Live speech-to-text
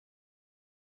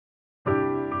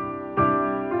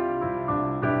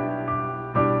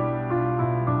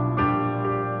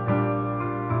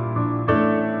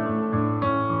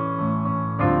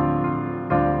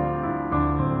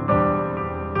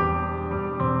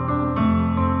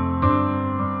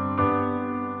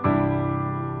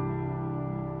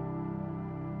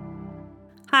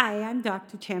I'm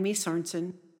Dr. Tammy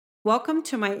Sorensen. Welcome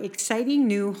to my exciting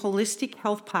new holistic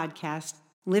health podcast,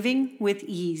 Living with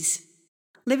Ease.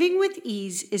 Living with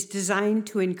Ease is designed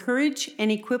to encourage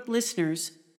and equip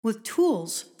listeners with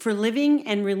tools for living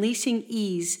and releasing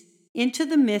ease into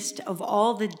the midst of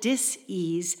all the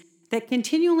dis-ease that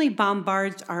continually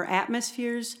bombards our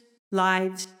atmospheres,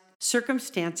 lives,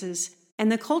 circumstances,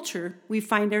 and the culture we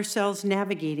find ourselves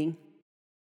navigating.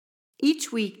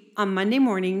 Each week on Monday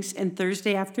mornings and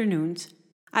Thursday afternoons,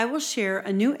 I will share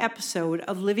a new episode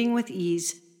of Living with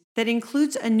Ease that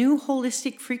includes a new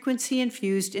holistic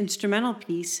frequency-infused instrumental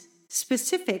piece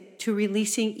specific to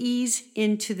releasing ease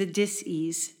into the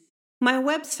dis-ease. My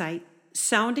website,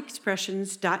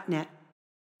 soundexpressions.net,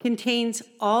 contains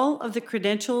all of the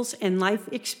credentials and life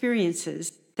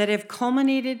experiences that have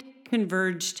culminated,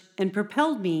 converged, and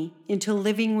propelled me into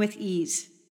living with ease.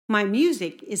 My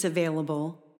music is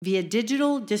available via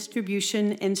digital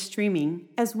distribution and streaming,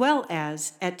 as well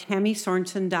as at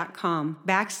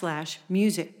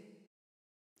tammysorensen.com/music.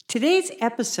 Today's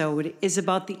episode is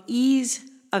about the ease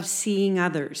of seeing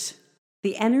others,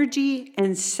 the energy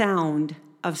and sound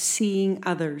of seeing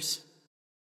others.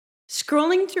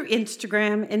 Scrolling through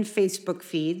Instagram and Facebook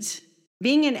feeds,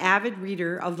 being an avid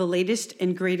reader of the latest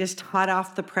and greatest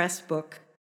hot-off-the-press book,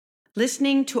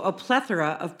 listening to a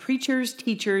plethora of preachers,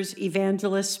 teachers,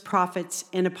 evangelists, prophets,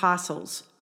 and apostles,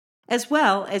 as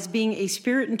well as being a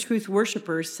Spirit and Truth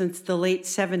worshiper since the late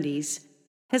 70s,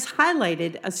 has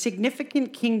highlighted a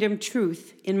significant kingdom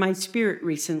truth in my spirit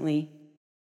recently.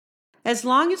 As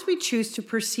long as we choose to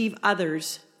perceive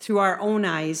others through our own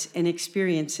eyes and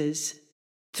experiences,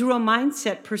 through a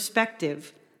mindset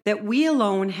perspective that we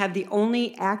alone have the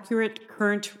only accurate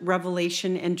current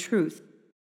revelation and truth,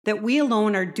 that we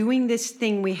alone are doing this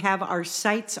thing we have our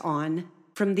sights on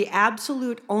from the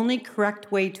absolute only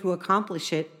correct way to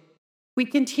accomplish it, we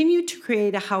continue to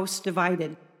create a house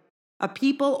divided, a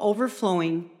people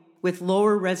overflowing with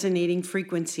lower resonating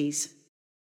frequencies.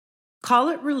 Call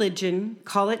it religion,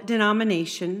 call it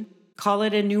denomination, call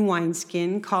it a new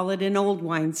wineskin, call it an old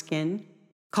wineskin,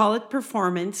 call it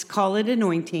performance, call it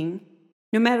anointing.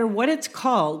 No matter what it's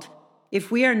called,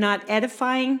 if we are not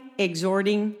edifying,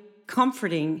 exhorting,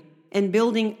 comforting, and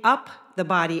building up the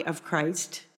body of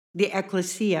Christ, the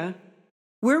ecclesia,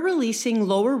 we're releasing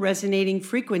lower resonating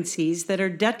frequencies that are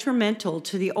detrimental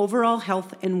to the overall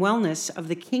health and wellness of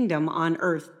the kingdom on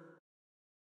earth.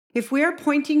 If we are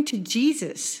pointing to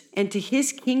Jesus and to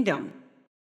his kingdom,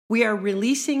 we are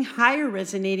releasing higher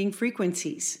resonating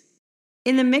frequencies.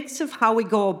 In the mix of how we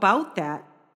go about that,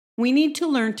 we need to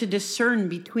learn to discern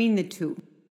between the two,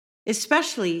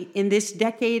 especially in this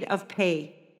decade of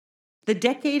pay, the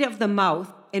decade of the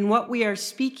mouth and what we are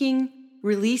speaking,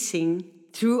 releasing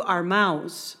through our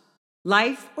mouths.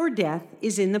 Life or death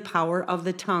is in the power of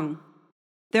the tongue.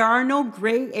 There are no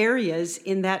gray areas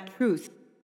in that truth.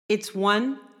 It's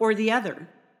one or the other.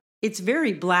 It's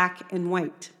very black and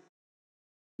white.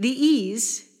 The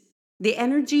ease, the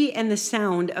energy and the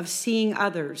sound of seeing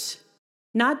others,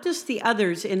 not just the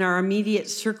others in our immediate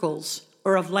circles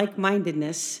or of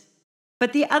like-mindedness,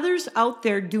 but the others out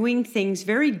there doing things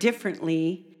very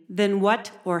differently than what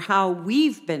or how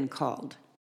we've been called.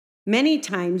 Many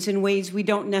times in ways we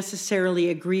don't necessarily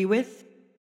agree with,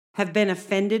 have been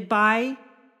offended by,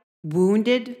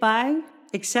 wounded by,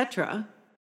 etc.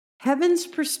 Heaven's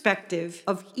perspective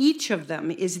of each of them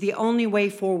is the only way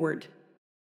forward.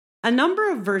 A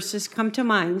number of verses come to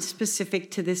mind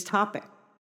specific to this topic.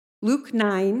 Luke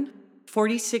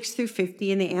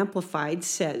 9:46-50 in the Amplified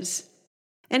says,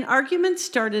 "An argument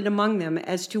started among them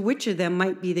as to which of them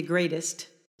might be the greatest,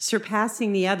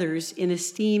 surpassing the others in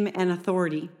esteem and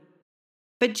authority.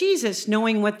 But Jesus,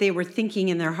 knowing what they were thinking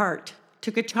in their heart,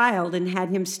 took a child and had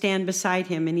him stand beside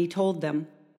him, and he told them,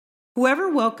 'Whoever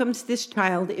welcomes this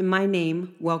child in my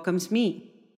name welcomes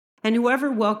me, and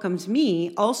whoever welcomes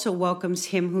me also welcomes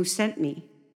him who sent me.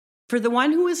 For the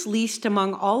one who is least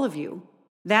among all of you,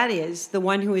 that is, the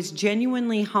one who is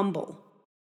genuinely humble,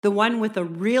 the one with a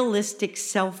realistic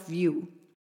self-view,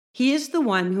 he is the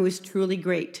one who is truly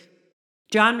great.'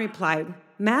 John replied,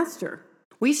 'Master,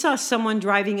 we saw someone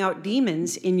driving out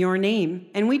demons in your name,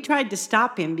 and we tried to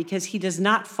stop him because he does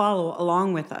not follow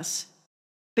along with us.'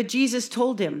 But Jesus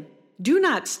told him, 'Do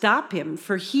not stop him,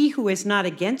 for he who is not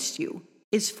against you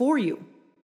is for you.'"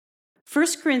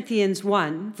 1 Corinthians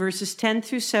 1, verses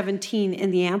 10-17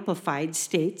 in the Amplified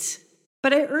states,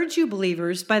 "But I urge you,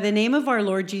 believers, by the name of our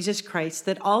Lord Jesus Christ,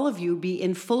 that all of you be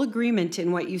in full agreement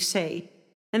in what you say,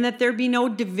 and that there be no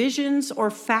divisions or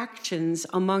factions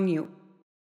among you,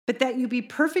 but that you be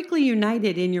perfectly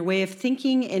united in your way of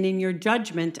thinking and in your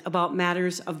judgment about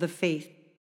matters of the faith.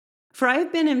 For I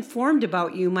have been informed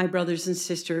about you, my brothers and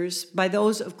sisters, by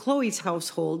those of Chloe's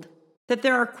household, that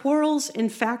there are quarrels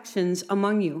and factions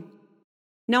among you.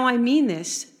 Now I mean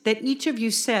this, that each of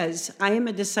you says, I am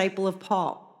a disciple of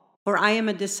Paul, or I am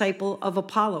a disciple of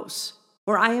Apollos,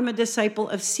 or I am a disciple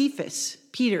of Cephas,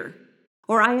 Peter,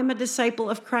 or I am a disciple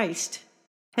of Christ.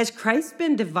 Has Christ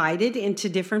been divided into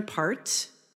different parts?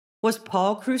 Was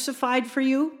Paul crucified for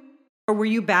you? Or were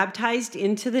you baptized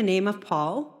into the name of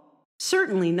Paul?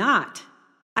 Certainly not.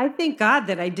 I thank God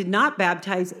that I did not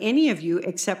baptize any of you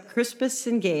except Crispus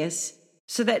and Gaius,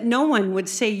 so that no one would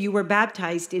say you were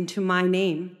baptized into my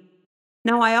name.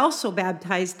 Now I also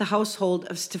baptized the household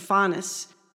of Stephanas.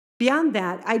 Beyond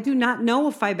that, I do not know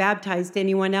if I baptized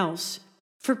anyone else,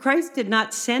 for Christ did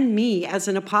not send me as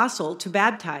an apostle to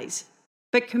baptize,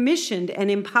 but commissioned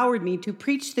and empowered me to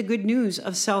preach the good news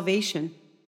of salvation,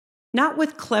 not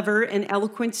with clever and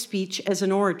eloquent speech as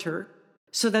an orator,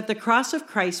 so that the cross of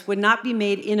Christ would not be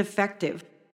made ineffective,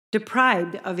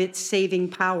 deprived of its saving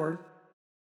power.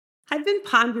 I've been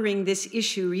pondering this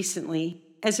issue recently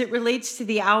as it relates to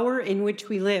the hour in which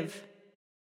we live.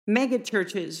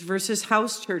 Megachurches versus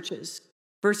house churches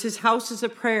versus houses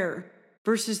of prayer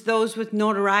versus those with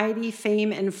notoriety,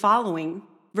 fame, and following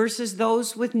versus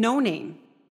those with no name.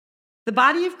 The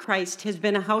body of Christ has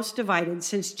been a house divided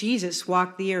since Jesus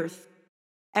walked the earth.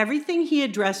 Everything he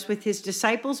addressed with his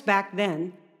disciples back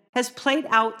then has played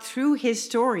out through his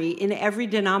story in every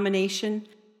denomination,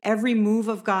 every move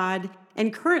of God,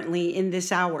 and currently in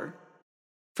this hour.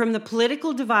 From the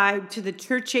political divide to the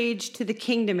church age to the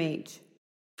kingdom age,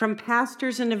 from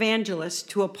pastors and evangelists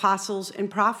to apostles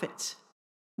and prophets.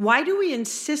 Why do we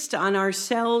insist on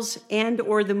ourselves and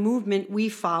or the movement we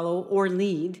follow or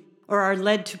lead or are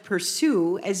led to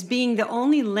pursue as being the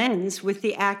only lens with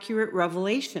the accurate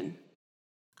revelation?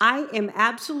 I am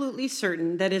absolutely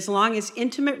certain that as long as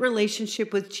intimate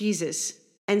relationship with Jesus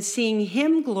and seeing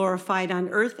him glorified on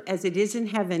earth as it is in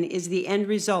heaven is the end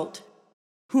result,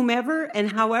 whomever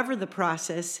and however the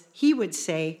process, he would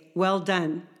say, well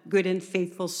done, good and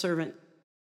faithful servant.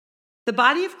 The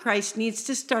body of Christ needs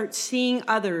to start seeing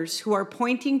others who are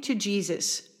pointing to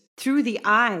Jesus through the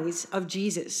eyes of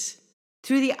Jesus,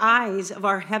 through the eyes of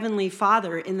our Heavenly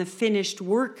Father in the finished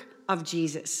work of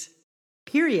Jesus.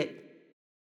 Period.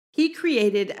 He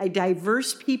created a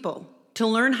diverse people to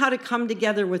learn how to come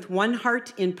together with one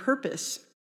heart in purpose,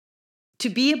 to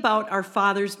be about our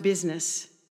Father's business,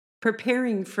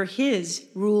 preparing for his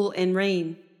rule and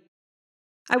reign.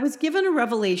 I was given a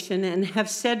revelation and have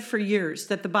said for years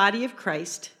that the body of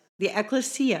Christ, the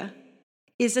ecclesia,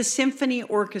 is a symphony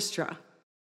orchestra.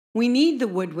 We need the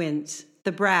woodwinds,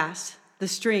 the brass, the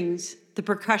strings, the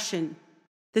percussion,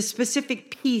 the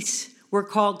specific piece we're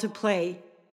called to play,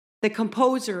 the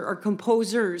composer or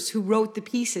composers who wrote the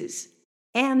pieces,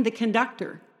 and the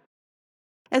conductor.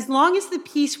 As long as the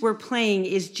piece we're playing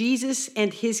is Jesus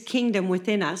and his kingdom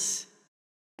within us,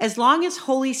 as long as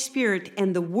Holy Spirit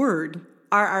and the Word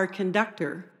are our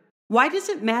conductor, why does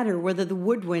it matter whether the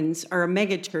woodwinds are a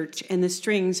megachurch and the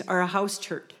strings are a house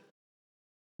church?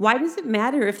 Why does it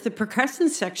matter if the percussion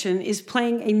section is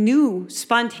playing a new,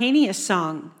 spontaneous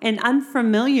song, an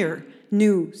unfamiliar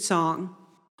new song,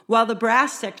 while the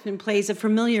brass section plays a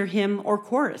familiar hymn or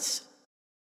chorus?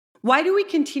 Why do we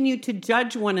continue to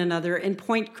judge one another and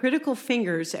point critical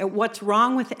fingers at what's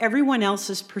wrong with everyone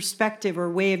else's perspective or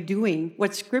way of doing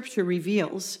what Scripture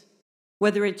reveals,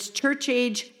 whether it's church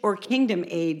age or kingdom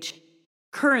age,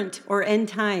 current or end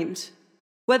times,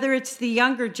 whether it's the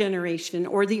younger generation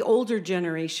or the older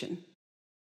generation?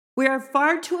 We are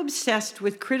far too obsessed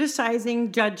with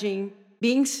criticizing, judging,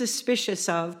 being suspicious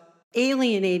of,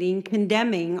 alienating,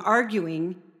 condemning,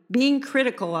 arguing, being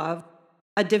critical of,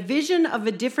 a division of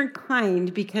a different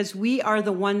kind because we are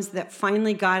the ones that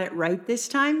finally got it right this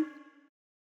time?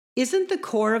 Isn't the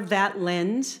core of that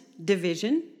lens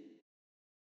division?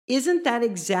 Isn't that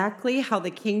exactly how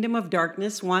the kingdom of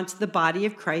darkness wants the body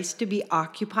of Christ to be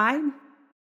occupied?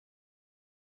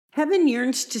 Heaven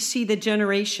yearns to see the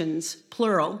generations,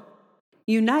 plural,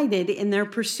 united in their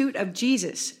pursuit of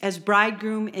Jesus as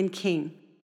bridegroom and king.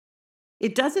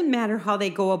 It doesn't matter how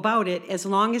they go about it as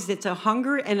long as it's a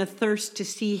hunger and a thirst to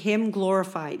see him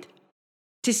glorified,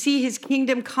 to see his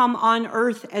kingdom come on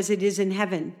earth as it is in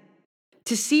heaven,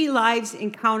 to see lives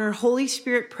encounter Holy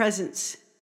Spirit presence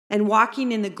and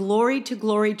walking in the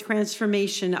glory-to-glory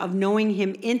transformation of knowing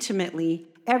him intimately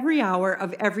every hour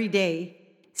of every day,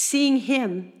 seeing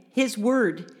him, his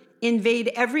word,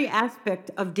 invade every aspect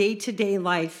of day-to-day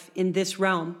life in this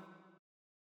realm.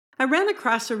 I ran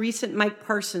across a recent Mike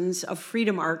Parsons of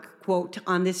Freedom Arc quote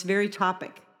on this very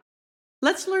topic.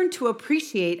 Let's learn to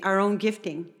appreciate our own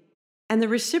gifting. And the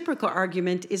reciprocal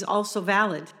argument is also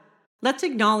valid. Let's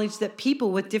acknowledge that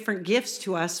people with different gifts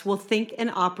to us will think and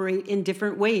operate in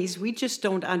different ways we just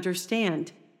don't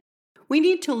understand. We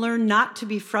need to learn not to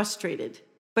be frustrated,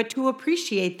 but to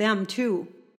appreciate them too.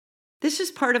 This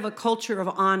is part of a culture of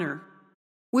honor.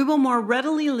 We will more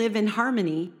readily live in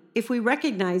harmony if we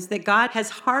recognize that God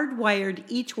has hardwired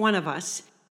each one of us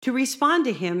to respond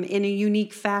to Him in a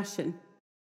unique fashion.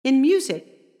 In music,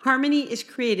 harmony is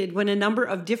created when a number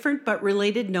of different but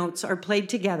related notes are played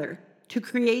together to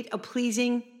create a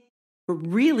pleasing,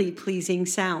 really pleasing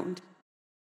sound.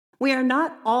 We are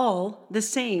not all the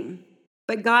same,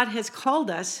 but God has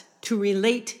called us to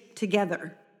relate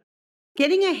together.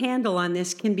 Getting a handle on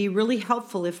this can be really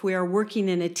helpful if we are working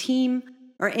in a team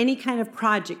or any kind of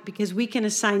project, because we can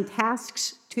assign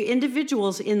tasks to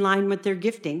individuals in line with their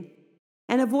gifting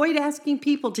and avoid asking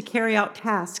people to carry out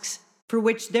tasks for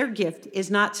which their gift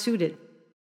is not suited.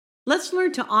 Let's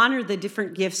learn to honor the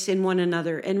different gifts in one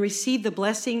another and receive the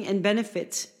blessing and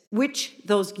benefits which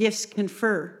those gifts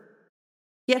confer.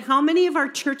 Yet how many of our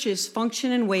churches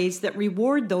function in ways that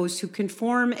reward those who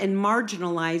conform and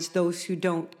marginalize those who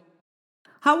don't?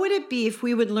 How would it be if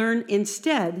we would learn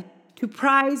instead to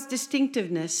prize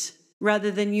distinctiveness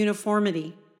rather than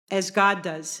uniformity, as God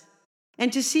does,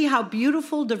 and to see how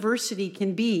beautiful diversity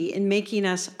can be in making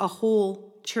us a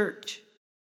whole church?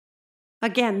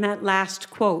 Again, that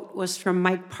last quote was from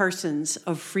Mike Parsons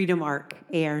of Freedom Arc,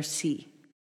 ARC.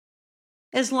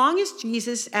 As long as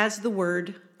Jesus as the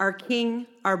Word, our King,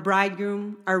 our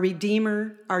Bridegroom, our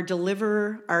Redeemer, our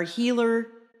Deliverer, our Healer,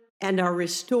 and our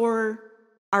Restorer,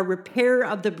 our Repairer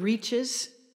of the breaches,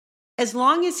 as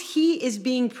long as He is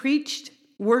being preached,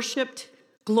 worshiped,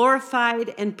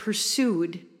 glorified, and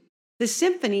pursued, the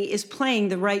symphony is playing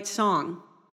the right song.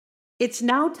 It's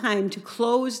now time to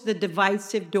close the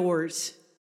divisive doors.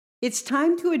 It's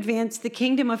time to advance the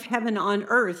kingdom of heaven on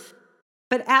earth,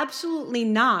 but absolutely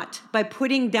not by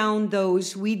putting down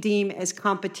those we deem as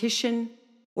competition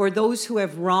or those who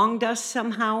have wronged us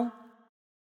somehow.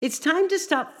 It's time to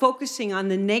stop focusing on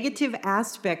the negative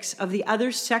aspects of the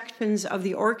other sections of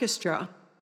the orchestra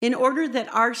in order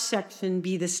that our section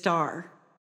be the star.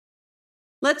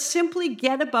 Let's simply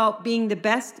get about being the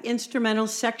best instrumental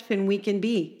section we can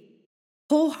be,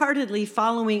 wholeheartedly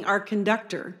following our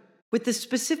conductor with the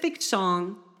specific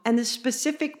song and the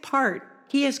specific part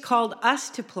he has called us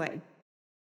to play.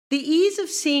 The ease of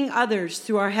seeing others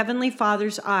through our Heavenly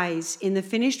Father's eyes in the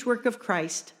finished work of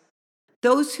Christ,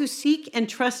 those who seek and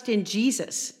trust in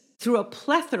Jesus through a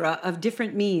plethora of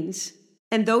different means,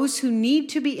 and those who need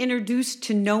to be introduced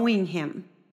to knowing Him,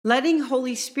 letting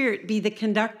Holy Spirit be the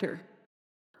conductor.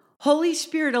 Holy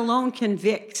Spirit alone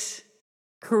convicts,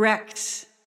 corrects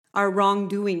our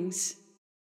wrongdoings,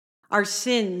 our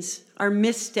sins, our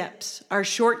missteps, our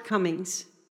shortcomings,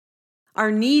 our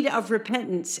need of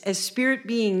repentance as spirit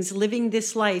beings living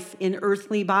this life in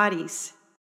earthly bodies.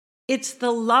 It's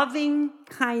the loving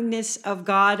kindness of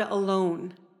God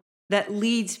alone that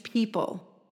leads people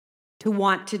to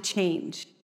want to change,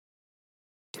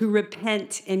 to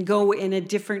repent and go in a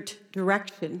different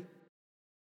direction.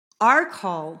 Our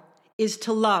call is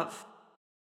to love,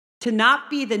 to not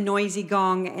be the noisy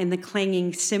gong and the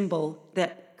clanging cymbal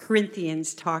that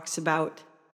Corinthians talks about,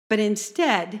 but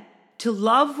instead to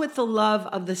love with the love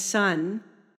of the Son,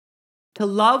 to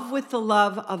love with the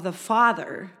love of the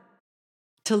Father,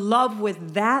 to love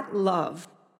with that love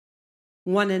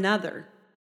one another.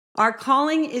 Our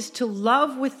calling is to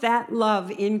love with that love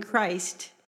in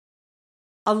Christ,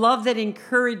 a love that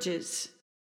encourages,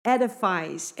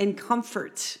 edifies, and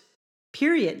comforts,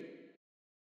 period.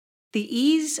 The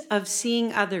ease of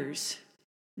seeing others,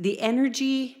 the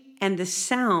energy and the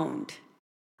sound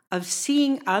of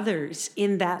seeing others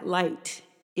in that light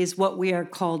is what we are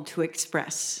called to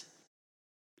express.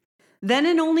 Then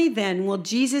and only then will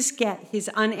Jesus get his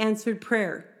unanswered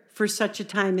prayer for such a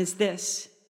time as this.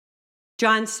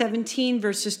 John 17,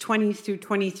 verses 20 through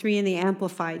 23 in the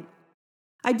Amplified.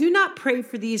 I do not pray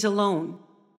for these alone.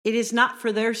 It is not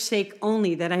for their sake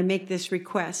only that I make this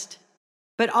request,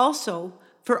 but also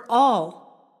for all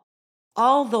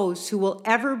those who will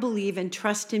ever believe and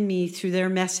trust in me through their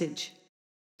message,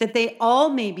 that they all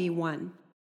may be one,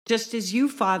 just as you,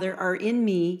 Father, are in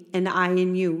me and I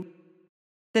in you,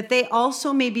 that they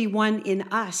also may be one in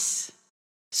us,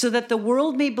 so that the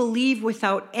world may believe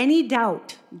without any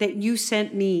doubt that you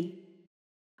sent me.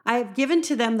 I have given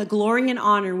to them the glory and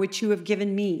honor which you have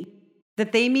given me,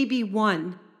 that they may be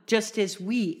one, just as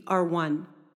we are one,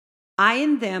 I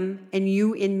in them and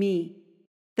you in me,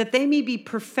 that they may be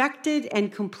perfected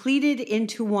and completed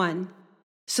into one,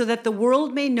 so that the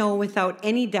world may know without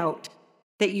any doubt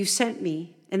that you sent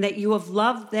me and that you have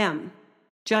loved them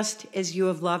just as you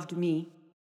have loved me.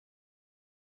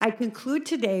 I conclude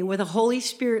today with a Holy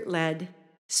Spirit-led,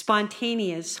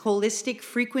 spontaneous, holistic,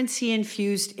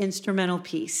 frequency-infused instrumental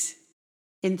piece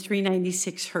in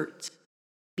 396 Hertz.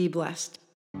 Be blessed.